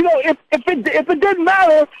 You know, if it didn't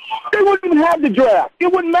matter, they wouldn't even have the draft.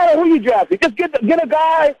 It wouldn't matter who you drafted. Just get a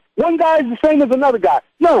guy. One guy is the same as another guy.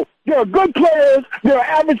 No, there are good players, there are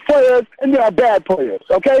average players, and there are bad players.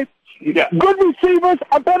 Okay? Yeah. Good receivers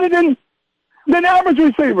are better than average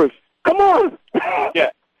receivers. Come on. Yeah.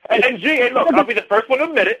 And G, hey, look, I'll be the first one to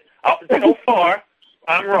admit it. So far,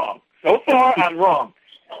 I'm wrong.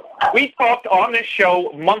 We talked on this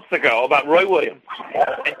show months ago about Roy Williams,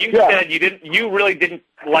 and you said you really didn't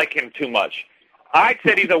like him too much. I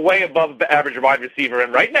said he's a way above the average wide receiver,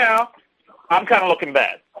 and right now, I'm kind of looking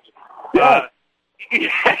bad. Yeah.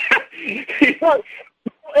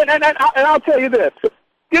 And I'll tell you this.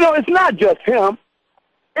 You know, it's not just him.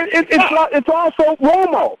 It's also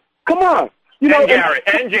Romo. Come on. You know,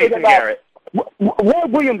 and Jason Garrett. Roy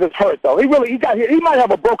Williams is hurt though. He got hit. He might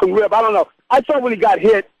have a broken rib. I don't know. I saw when he got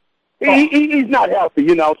hit. He's not healthy.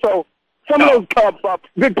 You know. So some of those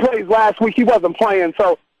big plays last week he wasn't playing.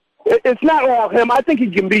 So it's not all him. I think he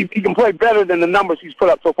can play better than the numbers he's put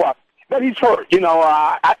up so far. But he's hurt. You know.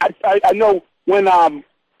 I know when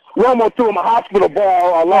Romo threw him a hospital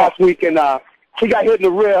ball last week and he got hit in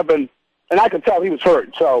the rib and I could tell he was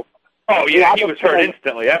hurt. So. Oh yeah, he was hurt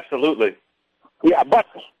instantly. Absolutely. Yeah, but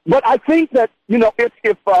I think that, you know, if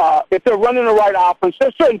they're running the right offense,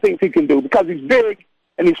 there's certain things he can do because he's big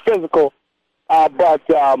and he's physical. But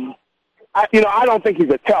I don't think he's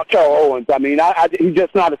a Terrell Owens. I mean, he's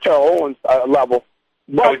just not a Terrell Owens level.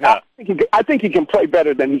 But no, I think he can play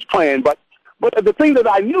better than he's playing. But the thing that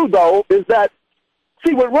I knew though is that,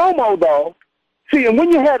 see, with Romo though, and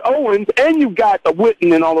when you had Owens and you got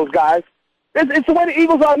Witten and all those guys. It's the way the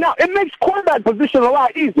Eagles are now. It makes quarterback position a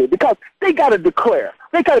lot easier because they got to declare.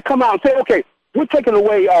 They got to come out and say, okay, we're taking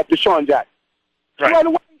away Deshaun Jackson. Right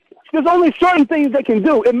away, there's only certain things they can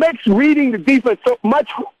do. It makes reading the defense so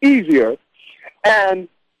much easier. And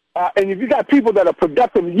if you got people that are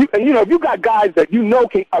productive, if you got guys that you know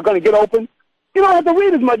are going to get open, you don't have to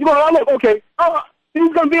read as much. You're going to look, okay,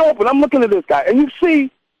 he's going to be open. I'm looking at this guy. And you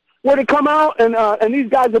see where they come out, and these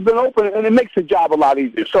guys have been open, and it makes the job a lot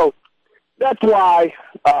easier. So, that's why,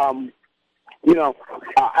 I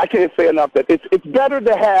can't say enough that it's better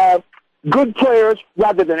to have good players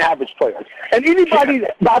rather than average players. And anybody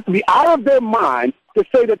that's about to be out of their mind to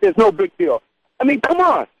say that there's no big deal. I mean, come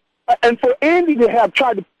on. And for Andy to have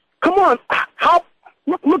tried to, come on, how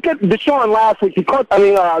look at Deshaun last week.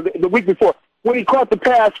 The week before, when he caught the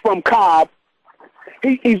pass from Cobb,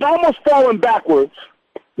 he's almost falling backwards.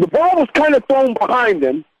 The ball was kind of thrown behind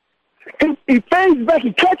him. He fades back,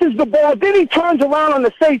 he catches the ball, then he turns around on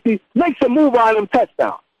the safety, makes a move on him,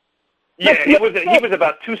 touchdown. Yeah, he was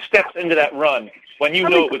about 2 steps into that run when you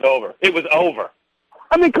knew it was over. It was over.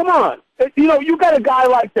 I mean, come on. You got a guy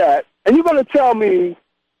like that, and you're going to tell me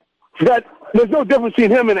that there's no difference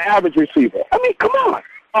between him and an average receiver. I mean, come on.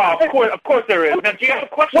 Oh, of course there is. Now, do you have a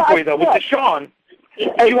question for you, though? With Deshaun,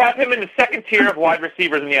 you have him in the second tier of wide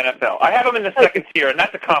receivers in the NFL. I have him in the second tier, and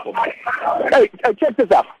that's a compliment. Hey, check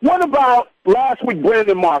this out. What about last week,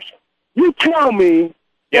 Brandon Marshall? You tell me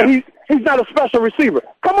that he's not a special receiver.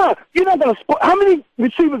 Come on. You're not going to score. How many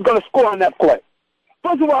receivers going to score on that play?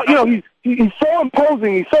 First of all, he's so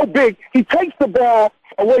imposing. He's so big. He takes the ball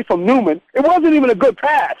away from Newman. It wasn't even a good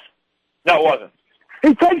pass. No, it wasn't.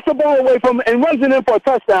 He takes the ball away from him and runs it in for a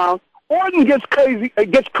touchdown. Orton gets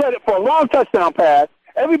credit for a long touchdown pass.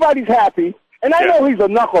 Everybody's happy. And I know he's a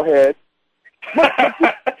knucklehead.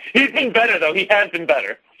 He's been better, though. He has been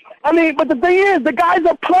better. I mean, but the thing is, the guy's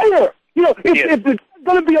a player. If there's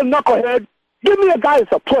going to be a knucklehead, give me a guy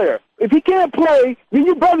that's a player. If he can't play, then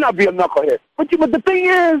you better not be a knucklehead. But the thing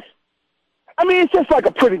is, I mean, it's just like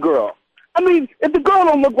a pretty girl. I mean, if the girl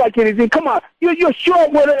don't look like anything, come on. You're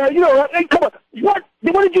short with her. Hey, come on. What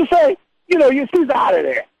did you say? She's out of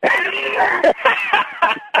there.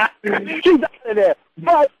 She's out of there.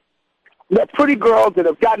 But the pretty girls that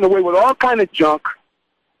have gotten away with all kind of junk,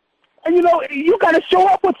 and you got to show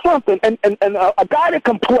up with something. And a guy that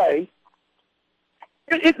can play.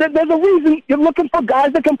 There's a reason you're looking for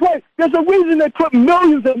guys that can play. There's a reason they put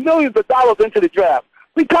millions and millions of dollars into the draft.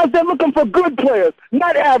 Because they're looking for good players,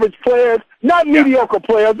 not average players, not mediocre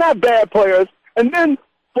players, not bad players. And then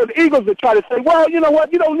for the Eagles to try to say, well, you know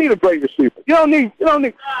what? You don't need a great receiver. You don't need.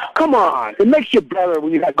 Come on. It makes you better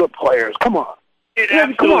when you got good players. Come on. It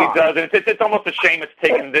absolutely does. And it's almost a shame it's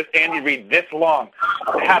taken Andy Reid this long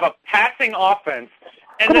to have a passing offense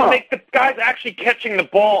and then make the guys actually catching the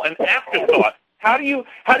ball an afterthought. How do you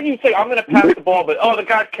say I'm going to pass the ball, but the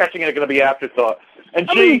guys catching it are going to be afterthought? And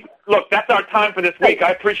look, that's our time for this week.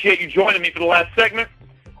 I appreciate you joining me for the last segment.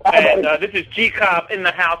 And this is G Cobb in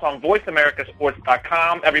the house on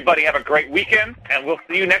VoiceAmericaSports.com. Everybody have a great weekend, and we'll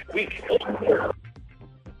see you next week.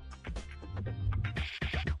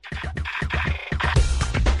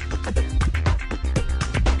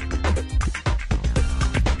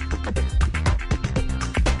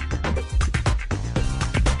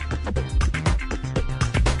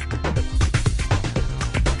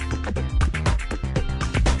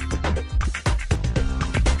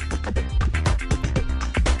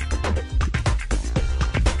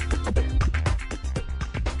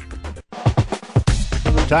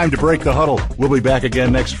 Time to break the huddle. We'll be back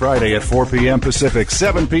again next Friday at 4 p.m. Pacific,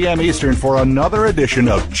 7 p.m. Eastern for another edition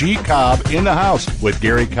of G Cobb in the House with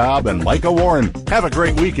Gary Cobb and Micah Warren. Have a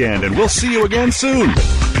great weekend, and we'll see you again soon.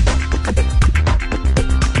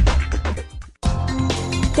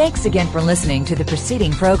 Thanks again for listening to the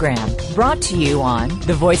preceding program, brought to you on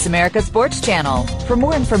the Voice America Sports Channel. For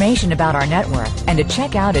more information about our network and to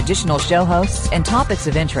check out additional show hosts and topics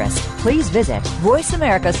of interest, please visit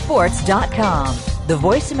VoiceAmericaSports.com. The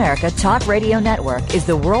Voice America Talk Radio Network is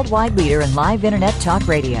the worldwide leader in live Internet talk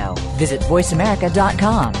radio. Visit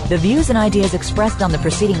VoiceAmerica.com. The views and ideas expressed on the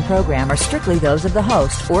preceding program are strictly those of the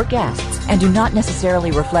host or guests and do not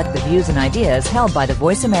necessarily reflect the views and ideas held by the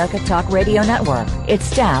Voice America Talk Radio Network, its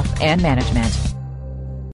staff, and management.